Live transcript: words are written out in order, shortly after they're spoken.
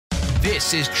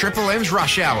This is Triple M's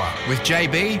Rush Hour with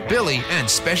JB, Billy and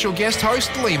special guest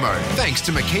host Limo. Thanks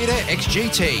to Makita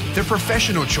XGT, the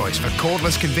professional choice for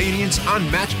cordless convenience,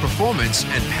 unmatched performance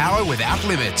and power without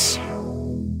limits.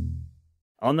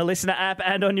 On the Listener app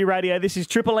and on your radio, this is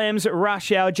Triple M's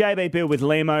Rush Hour. JB Bill with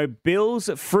Limo. Bill's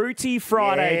Fruity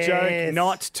Friday joke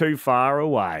not too far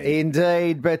away.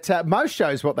 Indeed, but most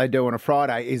shows, what they do on a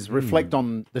Friday is reflect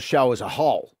on the show as a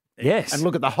whole. Yes. And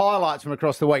look at the highlights from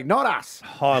across the week. Not us.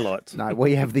 Highlights. No,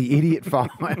 we have the idiot file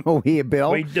here,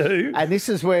 Bill. We do. And this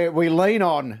is where we lean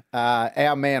on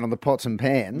our man on the pots and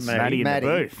pans. Matty in the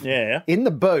booth. Yeah. In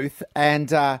the booth.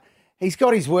 And he's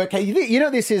got his work. You know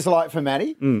what this is like for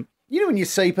Matty? You know when you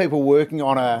see people working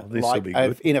on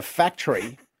in a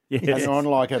factory, Yes. and they're on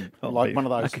like one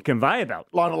of those, Like a conveyor belt.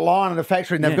 like a line in a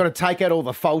factory, and they've got to take out all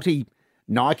the faulty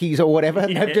Nikes or whatever.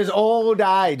 And they're just all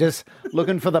day just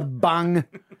looking for the bung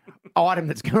item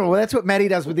that's going. Well, that's what Matty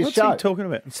does with this What's show. he talking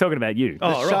about? He's talking about you.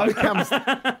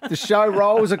 The show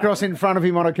rolls across in front of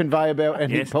him on a conveyor belt, and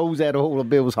he pulls out all of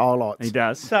Bill's highlights. He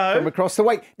does. From across the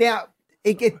week. Now,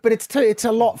 but it's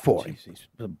a lot for him. Jeez,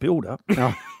 the build-up.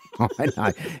 Oh, I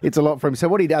know. It's a lot for him. So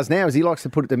what he does now is he likes to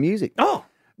put it to music. Oh,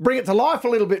 Bring it to life a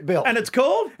little bit, Bill. and it's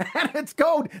called? And it's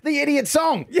called The Idiot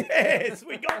Song. Yes,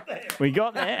 we got there. We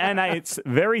got there, and it's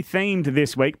very themed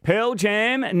this week. Pearl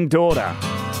Jam and Daughter.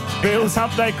 Bill's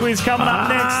Update Quiz coming up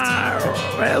next.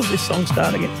 How's this song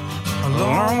start again?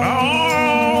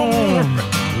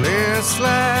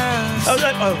 Listless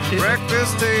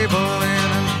breakfast table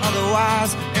in an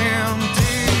otherwise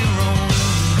empty room.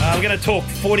 We're going to talk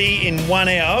footy in 1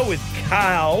 hour with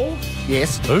Carl.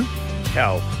 Yes. Who?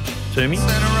 Carl Toomey.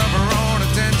 Center of her own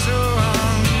attention.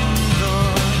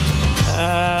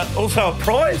 Also a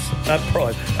price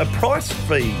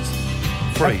freeze.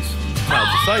 Hard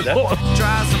to say that.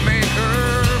 Tries to make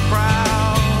her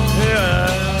proud.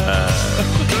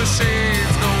 The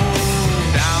shades go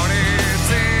down, it's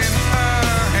in her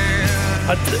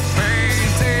head.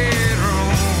 Painted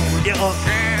room.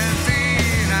 Can't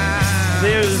deny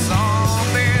There's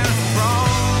something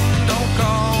wrong. Don't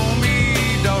call me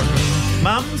daughter.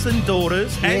 mums and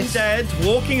daughters and dads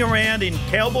walking around in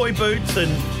cowboy boots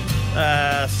and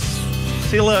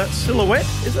silhouette,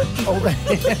 is it?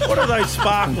 What are those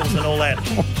sparkles and all that?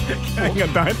 Hang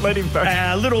on, don't let him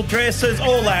back. Little dresses,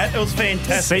 all that. It was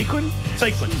fantastic. Sequin?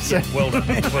 Yeah, well done.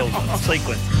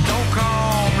 Sequin. Don't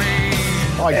call me.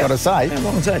 I got to say. How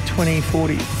long was that? 20,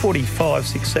 40, 45,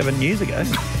 6, 7 years ago?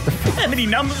 How many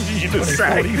numbers did you just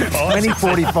say? 20,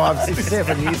 45, 6,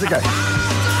 7 years ago.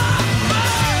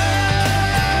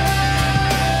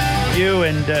 You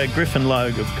and Griffin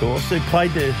Logue, of course, who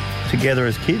played together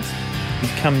as kids.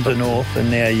 He's come to North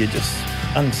and now you're just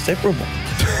inseparable.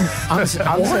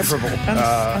 Inseparable.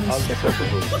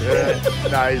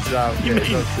 No, he's You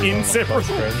mean inseparable?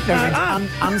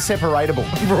 Unseparatable.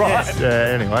 Right.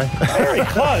 anyway. Very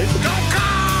close. Don't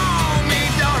call me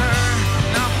daughter.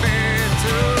 Nothing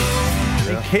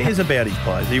to. He cares about his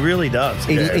players. He really does.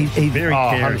 He Very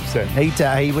caring.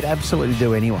 100%. He would absolutely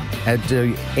do anyone.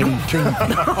 Do anything.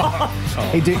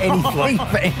 He'd do anything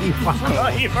for anyone.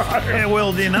 How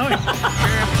well do you know him?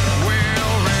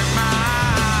 Will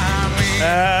remind me.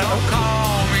 Don't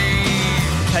call me.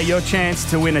 Hey, your chance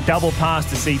to win a double pass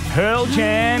to see Pearl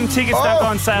Jam. Tickets stuck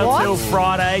on sale till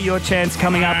Friday. Your chance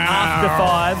coming up after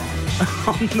 5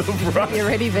 on the road. You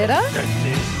ready, Veda?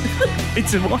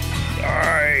 It's a what?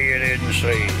 Sorry, you didn't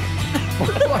see.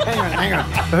 Hang on.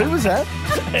 Who was that?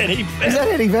 Eddie Is that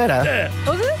Eddie Vedder?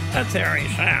 Was it? That's how he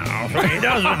sounds. He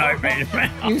doesn't open his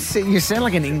mouth. You sound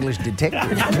like an English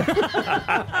detective.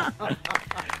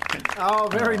 Oh,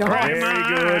 very nice.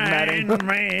 Very good, Matty. Remind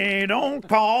me, don't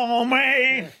call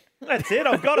me. That's it.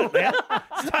 I've got it now.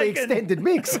 It's The taken. extended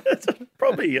mix.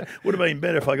 Probably would have been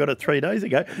better if I got it 3 days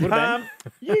ago.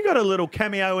 You got a little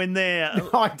cameo in there.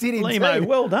 I did indeed. Limo,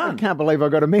 well I done. can't believe I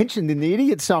got it mentioned in the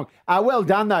Idiot Song. Well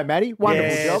done, though, Matty. Wonderful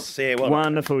job. Yes, yeah, well done.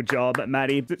 Wonderful job,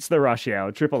 Matty. It's the Rush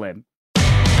Hour, Triple M.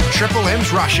 Triple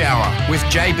M's Rush Hour with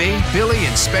JB, Billy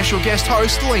and special guest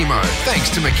host Limo. Thanks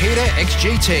to Makita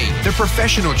XGT, the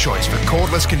professional choice for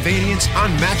cordless convenience,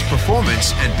 unmatched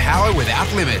performance and power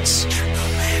without limits.